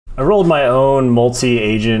I rolled my own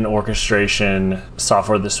multi-agent orchestration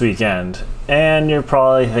software this weekend, and you're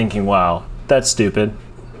probably thinking, wow, that's stupid.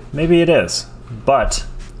 Maybe it is, but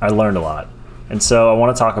I learned a lot. And so I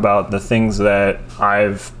want to talk about the things that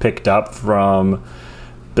I've picked up from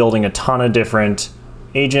building a ton of different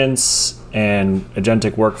agents and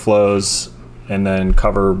agentic workflows, and then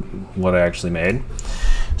cover what I actually made.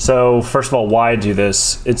 So first of all, why I do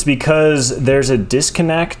this? It's because there's a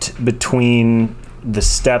disconnect between the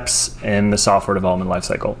steps in the software development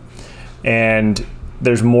lifecycle. And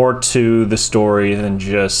there's more to the story than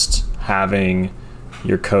just having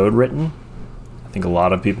your code written. I think a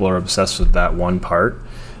lot of people are obsessed with that one part,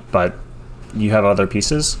 but you have other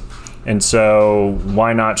pieces. And so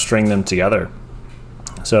why not string them together?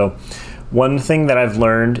 So one thing that I've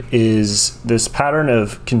learned is this pattern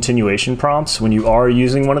of continuation prompts when you are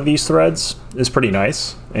using one of these threads is pretty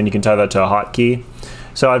nice, and you can tie that to a hotkey.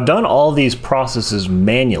 So I've done all these processes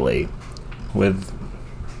manually with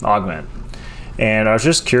Augment, and I was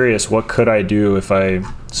just curious, what could I do if I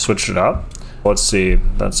switched it up? Let's see,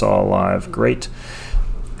 that's all live, great.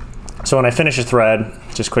 So when I finish a thread,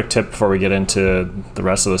 just quick tip before we get into the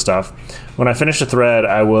rest of the stuff. When I finish a thread,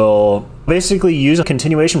 I will basically use a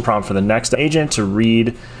continuation prompt for the next agent to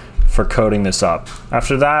read for coding this up.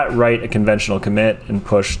 After that, write a conventional commit and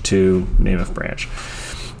push to name of branch.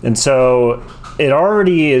 And so it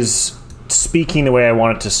already is speaking the way I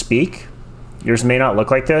want it to speak. Yours may not look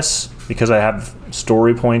like this because I have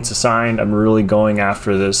story points assigned. I'm really going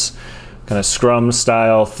after this kind of Scrum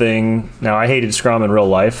style thing. Now, I hated Scrum in real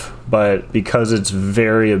life, but because it's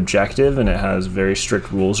very objective and it has very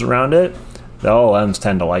strict rules around it, the LLMs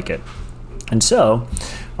tend to like it. And so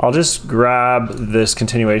I'll just grab this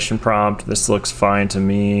continuation prompt. This looks fine to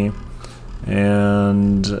me.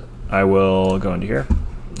 And I will go into here,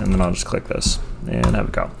 and then I'll just click this and have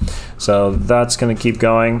it go. So that's going to keep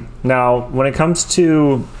going. Now, when it comes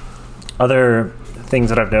to other things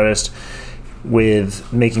that I've noticed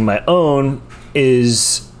with making my own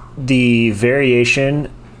is the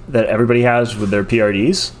variation that everybody has with their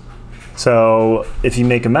PRDs. So if you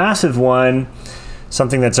make a massive one,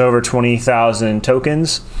 something that's over 20,000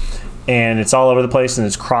 tokens, and it's all over the place and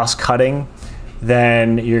it's cross-cutting,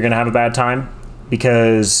 then you're going to have a bad time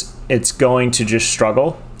because it's going to just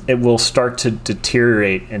struggle. It will start to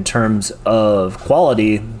deteriorate in terms of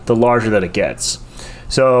quality the larger that it gets.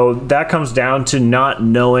 So that comes down to not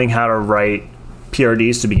knowing how to write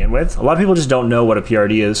PRDs to begin with. A lot of people just don't know what a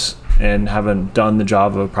PRD is and haven't done the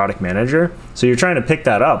job of a product manager. So you're trying to pick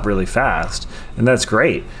that up really fast, and that's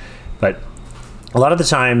great. But a lot of the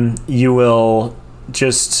time you will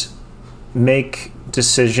just make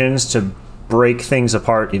decisions to break things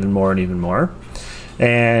apart even more and even more.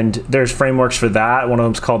 And there's frameworks for that. One of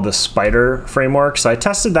them is called the Spider framework. So I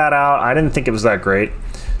tested that out. I didn't think it was that great.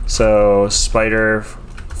 So Spider,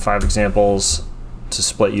 5 examples to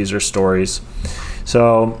split user stories.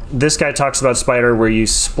 So this guy talks about Spider where you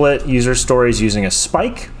split user stories using a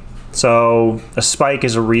spike. So a spike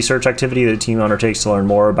is a research activity that a team undertakes to learn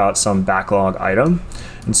more about some backlog item.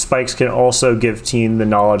 And spikes can also give team the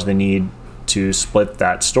knowledge they need to split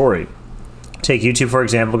that story. Take YouTube, for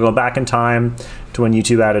example, go back in time to when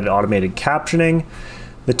YouTube added automated captioning.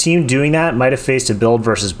 The team doing that might have faced a build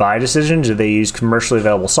versus buy decision. Do they use commercially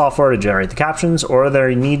available software to generate the captions, or are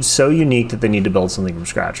their needs so unique that they need to build something from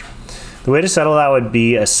scratch? The way to settle that would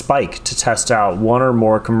be a spike to test out one or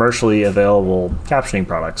more commercially available captioning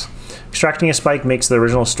products. Extracting a spike makes the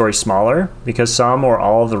original story smaller because some or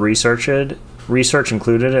all of the research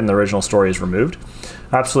included in the original story is removed.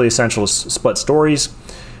 Absolutely essential to split stories.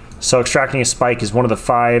 So extracting a spike is one of the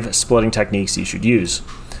 5 splitting techniques you should use.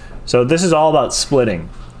 So this is all about splitting.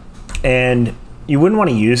 And you wouldn't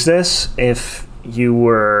want to use this if you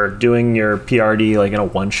were doing your PRD like in a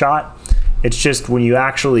one-shot. It's just when you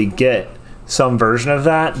actually get some version of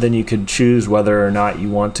that, then you could choose whether or not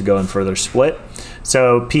you want to go and further split.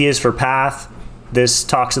 So P is for path. This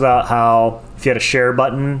talks about how if you had a share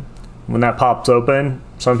button, when that pops open,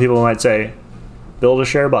 some people might say, build a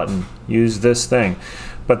share button, use this thing.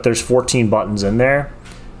 But there's 14 buttons in there.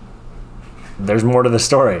 There's more to the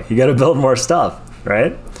story. You got to build more stuff,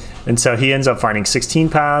 right? And so he ends up finding 16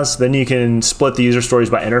 paths. Then you can split the user stories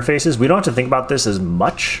by interfaces. We don't have to think about this as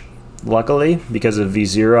much, luckily, because of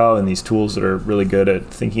V0 and these tools that are really good at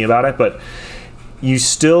thinking about it. But you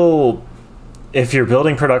still, if you're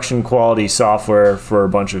building production quality software for a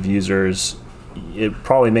bunch of users, it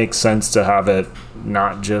probably makes sense to have it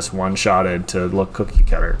not just one-shotted to look cookie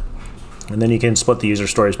cutter. And then you can split the user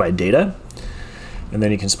stories by data, and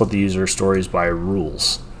then you can split the user stories by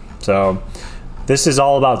rules. So this is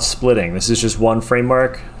all about splitting. This is just one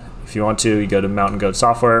framework. If you want to, you go to Mountain Goat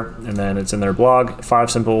Software, and then it's in their blog, 5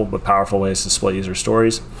 simple but powerful ways to split user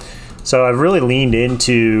stories. So I've really leaned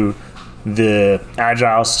into the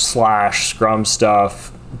Agile / Scrum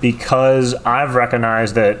stuff because I've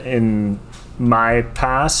recognized that in my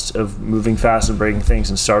past of moving fast and breaking things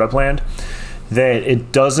in startup land, that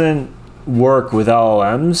it doesn't work with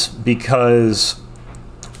LLMs because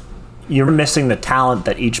you're missing the talent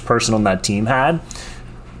that each person on that team had,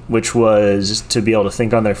 which was to be able to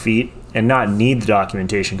think on their feet and not need the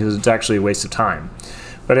documentation because it's actually a waste of time.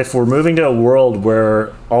 But if we're moving to a world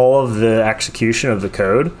where all of the execution of the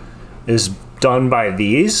code is done by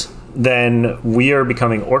these, then we are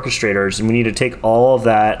becoming orchestrators, and we need to take all of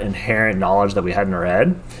that inherent knowledge that we had in our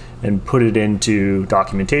head and put it into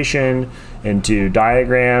documentation, into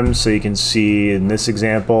diagrams. So you can see in this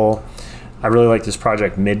example, I really like this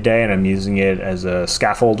project Midday, and I'm using it as a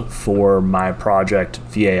scaffold for my project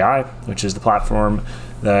VAI, which is the platform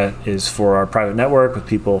that is for our private network with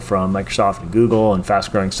people from Microsoft and Google and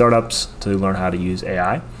fast-growing startups to learn how to use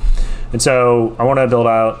AI. And so I want to build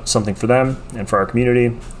out something for them and for our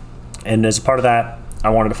community. And as a part of that, I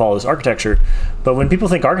wanted to follow this architecture. But when people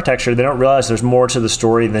think architecture, they don't realize there's more to the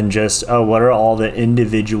story than just, oh, what are all the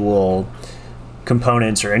individual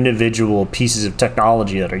components or individual pieces of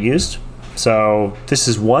technology that are used? So this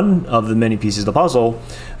is one of the many pieces of the puzzle,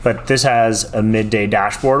 but this has a Midday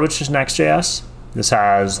dashboard, which is Next.js. This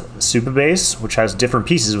has Supabase, which has different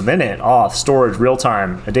pieces within it: auth, storage,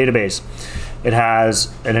 real-time, a database. It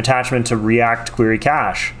has an attachment to React Query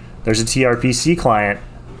Cache. There's a TRPC client.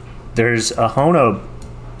 There's a Hono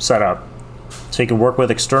setup, so you can work with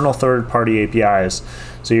external third-party APIs.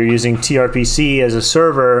 So you're using TRPC as a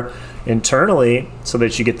server internally so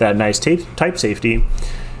that you get that nice type safety.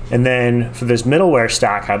 And then for this middleware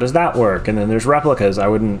stack, how does that work? And then there's replicas.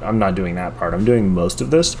 I'm not doing that part. I'm doing most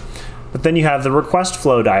of this. But then you have the request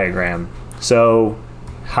flow diagram. So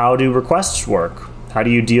how do requests work? How do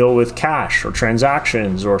you deal with cache or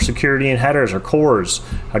transactions or security and headers or cores?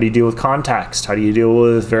 How do you deal with context? How do you deal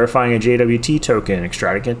with verifying a JWT token,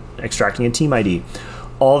 extracting a team ID?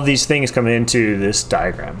 All of these things come into this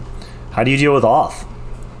diagram. How do you deal with auth?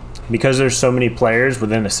 Because there's so many players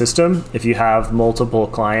within a system, if you have multiple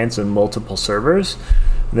clients and multiple servers,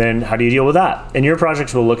 then how do you deal with that? And your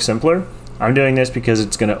projects will look simpler. I'm doing this because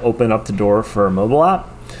it's going to open up the door for a mobile app,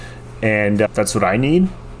 and that's what I need.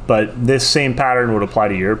 But this same pattern would apply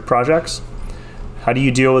to your projects. How do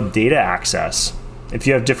you deal with data access? If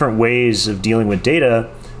you have different ways of dealing with data,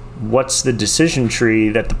 what's the decision tree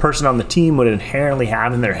that the person on the team would inherently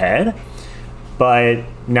have in their head? But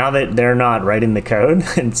now that they're not writing the code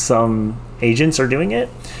and some agents are doing it,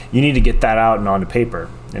 you need to get that out and onto paper,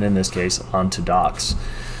 and in this case, onto docs.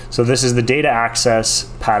 So this is the data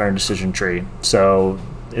access pattern decision tree. So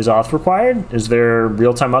is auth required? Is there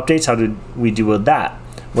real-time updates? How did we deal with that?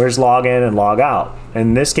 Where's log in and log out?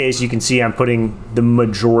 In this case, you can see I'm putting the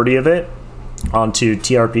majority of it onto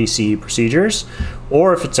TRPC procedures,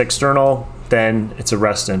 or if it's external, then it's a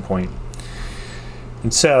REST endpoint.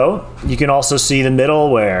 And so you can also see the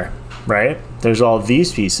middleware, right? There's all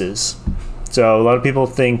these pieces. So a lot of people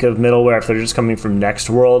think of middleware if they're just coming from Next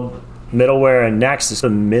World. Middleware and Next is a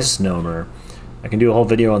misnomer. I can do a whole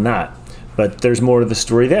video on that, but there's more to the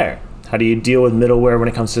story there. How do you deal with middleware when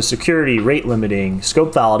it comes to security, rate limiting,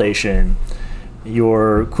 scope validation,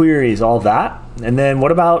 your queries, all that? And then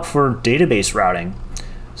what about for database routing?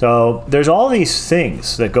 So there's all these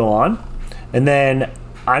things that go on, and then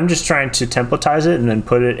I'm just trying to templatize it and then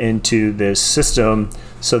put it into this system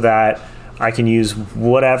so that I can use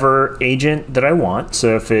whatever agent that I want.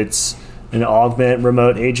 So if it's an Augment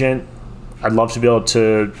remote agent, I'd love to be able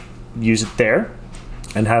to use it there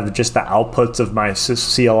and have just the outputs of my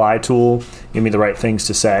CLI tool give me the right things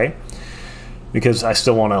to say, because I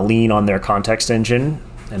still want to lean on their context engine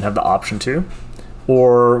and have the option to.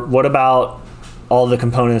 Or what about all the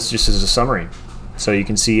components just as a summary? So you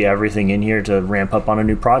can see everything in here to ramp up on a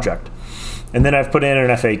new project. And then I've put in an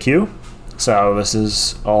FAQ. So this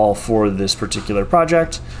is all for this particular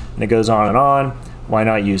project, and it goes on and on. Why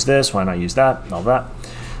not use this? Why not use that? And all that.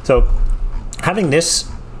 So having this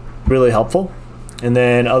really helpful. And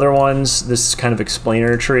then other ones, this kind of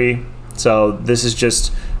explainer tree. So this is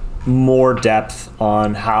just more depth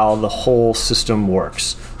on how the whole system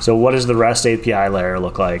works. So what does the REST API layer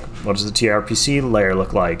look like? What does the TRPC layer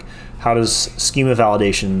look like? How does schema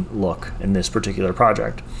validation look in this particular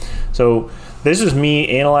project? So this is me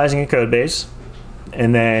analyzing a code base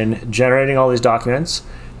and then generating all these documents.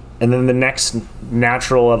 And then the next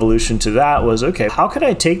natural evolution to that was, okay, how could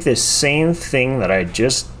I take this same thing that I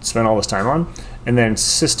just spent all this time on and then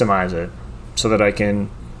systemize it so that I can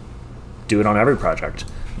do it on every project?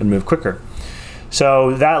 and move quicker.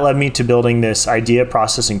 So that led me to building this idea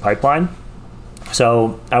processing pipeline.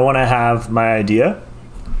 So I want to have my idea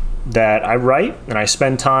that I write, and I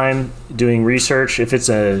spend time doing research. If it's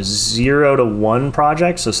a 0 to 1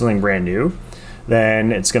 project, so something brand new,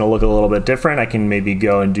 then it's going to look a little bit different. I can maybe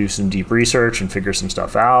go and do some deep research and figure some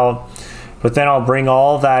stuff out. But then I'll bring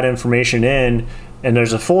all that information in, and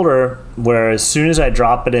there's a folder where as soon as I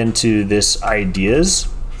drop it into this ideas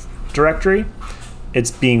directory,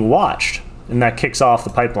 it's being watched, and that kicks off the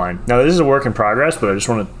pipeline. Now this is a work in progress, but I just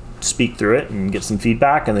want to speak through it and get some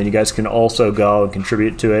feedback, and then you guys can also go and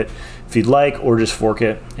contribute to it if you'd like, or just fork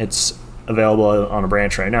it. It's available on a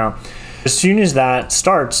branch right now. As soon as that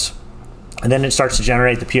starts, and then it starts to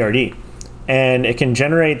generate the PRD, and it can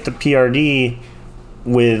generate the PRD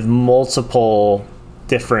with multiple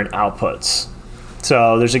different outputs.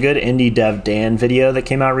 So there's a good indie dev Dan video that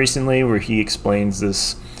came out recently where he explains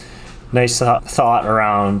this nice thought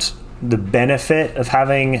around the benefit of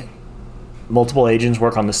having multiple agents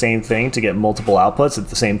work on the same thing to get multiple outputs at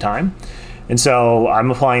the same time. And so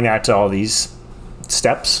I'm applying that to all these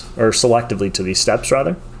steps, or selectively to these steps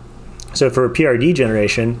rather. So for PRD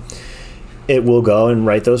generation, it will go and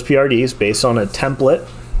write those PRDs based on a template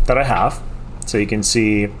that I have. So you can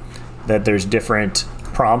see that there's different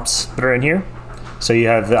prompts that are in here. So you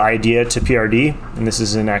have the idea to PRD, and this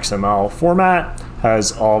is in XML format,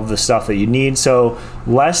 has all of the stuff that you need. So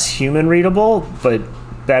less human readable, but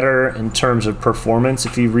better in terms of performance.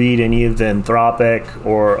 If you read any of the Anthropic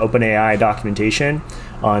or OpenAI documentation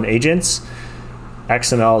on agents,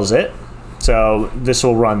 XML is it. So this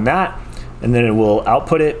will run that, and then it will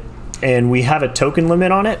output it. And we have a token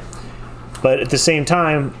limit on it, but at the same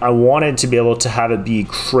time, I wanted to be able to have it be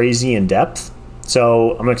crazy in depth.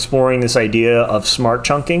 So I'm exploring this idea of smart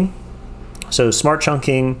chunking. So smart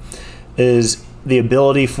chunking is the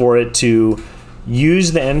ability for it to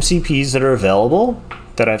use the MCPs that are available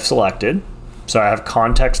that I've selected. So I have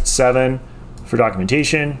context 7 for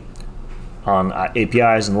documentation on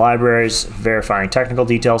APIs and libraries, verifying technical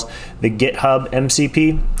details, the GitHub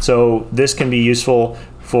MCP. So this can be useful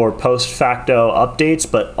for post-facto updates,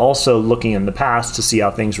 but also looking in the past to see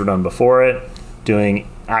how things were done before it, doing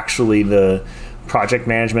actually the project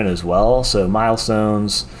management as well. So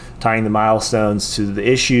milestones, tying the milestones to the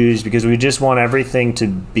issues, because we just want everything to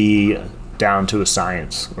be down to a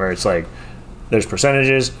science where it's like there's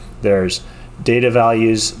percentages, there's data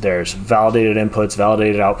values, there's validated inputs,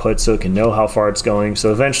 validated outputs, so it can know how far it's going.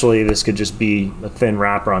 So eventually this could just be a thin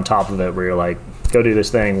wrapper on top of it where you're like, go do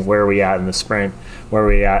this thing, where are we at in the sprint, where are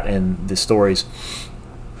we at in the stories.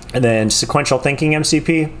 And then sequential thinking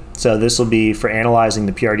MCP. So this will be for analyzing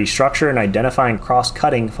the PRD structure and identifying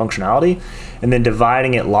cross-cutting functionality, and then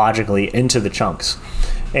dividing it logically into the chunks.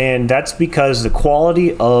 And that's because the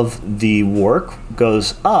quality of the work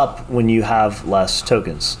goes up when you have less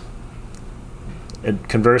tokens. And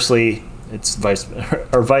conversely, it's vice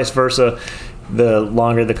versa. The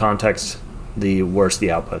longer the context, the worse the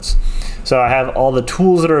outputs. So I have all the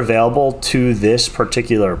tools that are available to this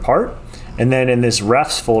particular part. And then in this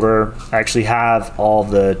refs folder, I actually have all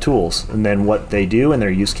the tools and then what they do and their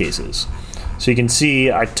use cases. So you can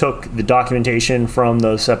see I took the documentation from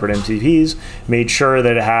those separate MCPs, made sure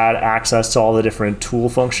that it had access to all the different tool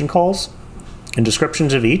function calls and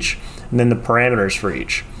descriptions of each, and then the parameters for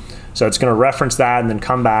each. So it's going to reference that and then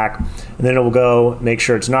come back, and then it will go make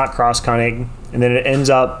sure it's not cross-cutting, and then it ends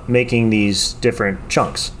up making these different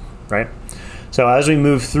chunks, right? So as we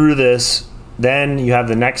move through this, then you have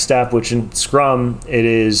the next step, which in Scrum, it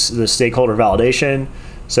is the stakeholder validation.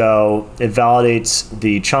 So it validates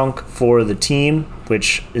the chunk for the team,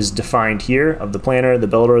 which is defined here of the planner, the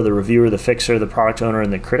builder, the reviewer, the fixer, the product owner,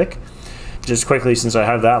 and the critic. Just quickly, since I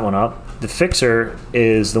have that one up, the fixer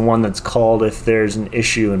is the one that's called if there's an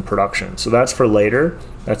issue in production. So that's for later.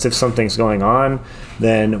 That's if something's going on,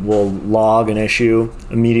 then we'll log an issue,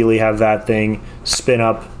 immediately have that thing spin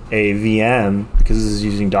up a VM, because this is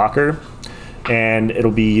using Docker, and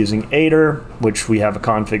it'll be using Aider, which we have a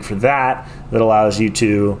config for that allows you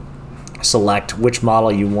to select which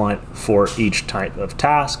model you want for each type of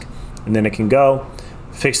task, and then it can go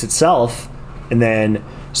fix itself and then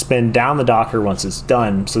spin down the Docker once it's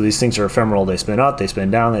done. So these things are ephemeral. They spin up, they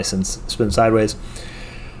spin down, they spin sideways.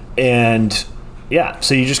 And yeah,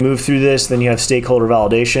 so you just move through this, then you have stakeholder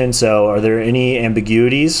validation. So are there any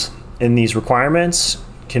ambiguities in these requirements?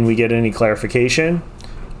 Can we get any clarification?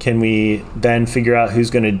 Can we then figure out who's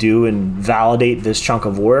going to do and validate this chunk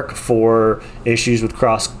of work for issues with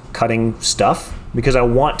cross-cutting stuff? Because I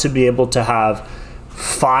want to be able to have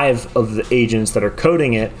 5 of the agents that are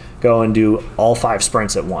coding it go and do all 5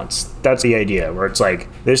 sprints at once. That's the idea, where it's like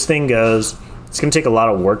this thing goes, It's going to take a lot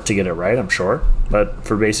of work to get it right, I'm sure. But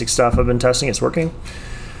for basic stuff I've been testing, it's working.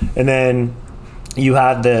 And then you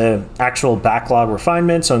have the actual backlog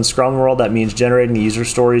refinement. So in Scrum world, that means generating the user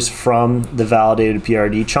stories from the validated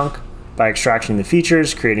PRD chunk by extracting the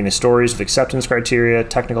features, creating the stories with acceptance criteria,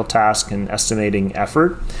 technical task, and estimating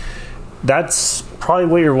effort. That's probably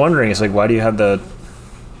what you're wondering. Is like, why do you have the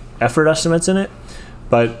effort estimates in it?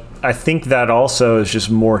 But I think that also is just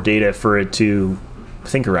more data for it to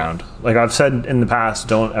think around. Like I've said in the past,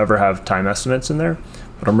 don't ever have time estimates in there,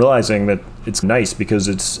 but I'm realizing that it's nice because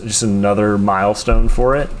it's just another milestone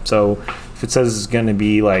for it. So if it says it's going to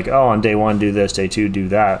be like, oh, on day 1 do this, day 2 do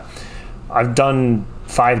that. I've done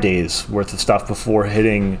 5 days worth of stuff before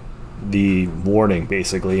hitting the warning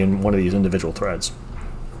basically in one of these individual threads.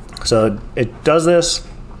 So it does this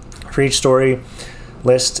for each story.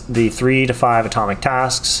 List the 3 to 5 atomic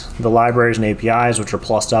tasks, the libraries and APIs, which are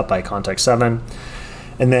plussed up by context 7,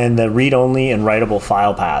 and then the read-only and writable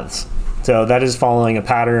file paths. So that is following a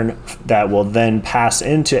pattern that will then pass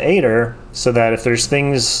into Aider so that if there's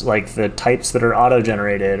things like the types that are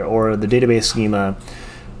auto-generated or the database schema,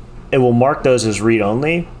 it will mark those as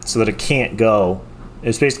read-only so that it can't go.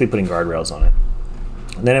 It's basically putting guardrails on it.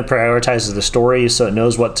 And then it prioritizes the story so it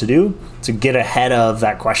knows what to do to get ahead of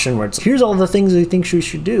that question where it's, here's all the things it thinks we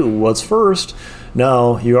should do. What's first?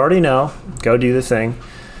 No, you already know. Go do the thing.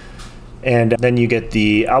 And then you get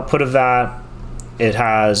the output of that. It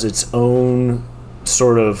has its own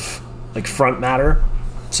sort of like front matter.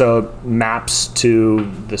 So it maps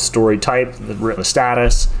to the story type, the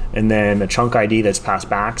status, and then a chunk ID that's passed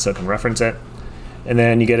back so it can reference it. And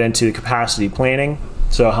then you get into capacity planning.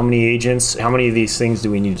 So how many agents, how many of these things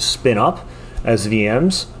do we need to spin up as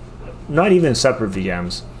VMs? Not even separate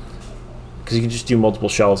VMs, because you can just do multiple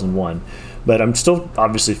shells in one. But I'm still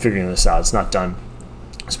obviously figuring this out. It's not done.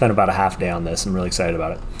 I spent about a half day on this. I'm really excited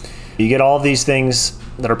about it. You get all these things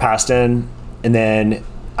that are passed in, and then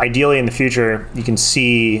ideally in the future, you can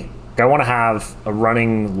see, I want to have a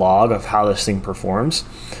running log of how this thing performs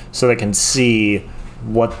so they can see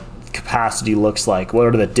what capacity looks like, what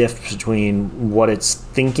are the diffs between what it's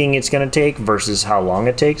thinking it's going to take versus how long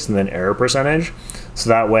it takes, and then error percentage. So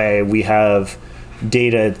that way we have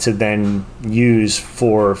data to then use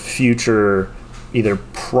for future either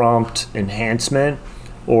prompt enhancement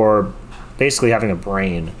or basically having a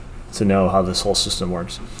brain to know how this whole system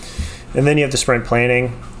works. And then you have the sprint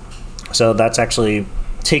planning. So that's actually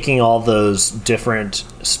taking all those different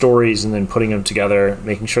stories and then putting them together,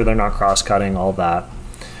 making sure they're not cross-cutting, all that.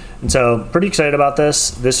 And so pretty excited about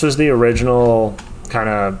this. This was the original kind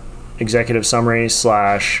of executive summary /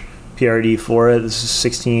 PRD for it. This is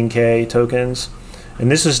 16K tokens.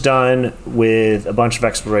 And this was done with a bunch of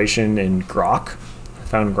exploration in Grok. I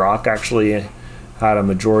found Grok actually had a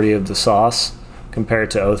majority of the sauce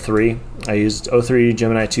compared to O3. I used O3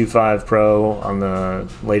 Gemini 2.5 Pro on the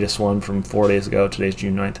latest one from 4 days ago. Today's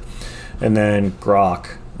June 9th. And then Grok,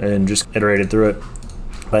 and just iterated through it.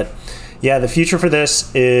 But yeah, the future for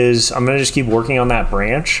this is I'm going to just keep working on that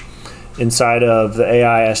branch inside of the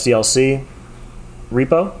AI SDLC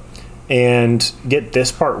repo and get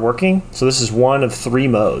this part working. So this is one of 3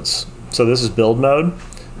 modes. So this is build mode,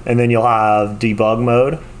 and then you'll have debug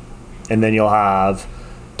mode, and then you'll have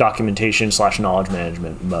documentation / knowledge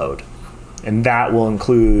management mode. And that will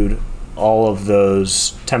include all of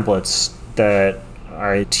those templates that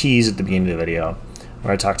I teased at the beginning of the video,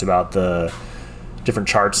 where I talked about the different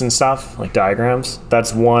charts and stuff, like diagrams.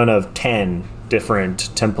 That's one of 10 different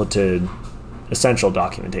templated essential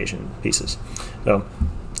documentation pieces. So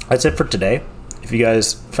that's it for today. If you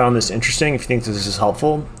guys found this interesting, if you think this is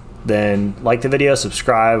helpful, then like the video,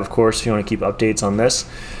 subscribe, of course, if you want to keep updates on this.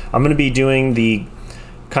 I'm going to be doing the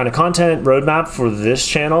kind of content roadmap for this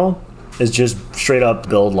channel is just straight up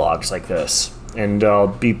build logs like this. And I'll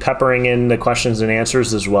be peppering in the questions and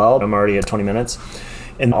answers as well. I'm already at 20 minutes.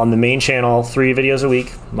 And on the main channel, 3 videos a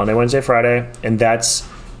week, Monday, Wednesday, Friday. And that's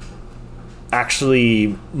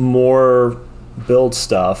actually more build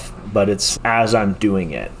stuff, but it's as I'm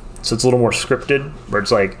doing it. So it's a little more scripted, where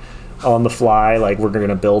it's like on the fly, like we're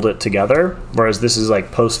gonna build it together. Whereas this is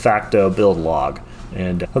like post facto build log.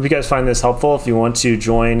 And hope you guys find this helpful. If you want to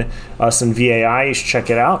join us in VAI, you should check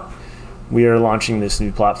it out. We are launching this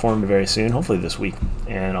new platform very soon, hopefully this week,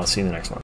 and I'll see you in the next one.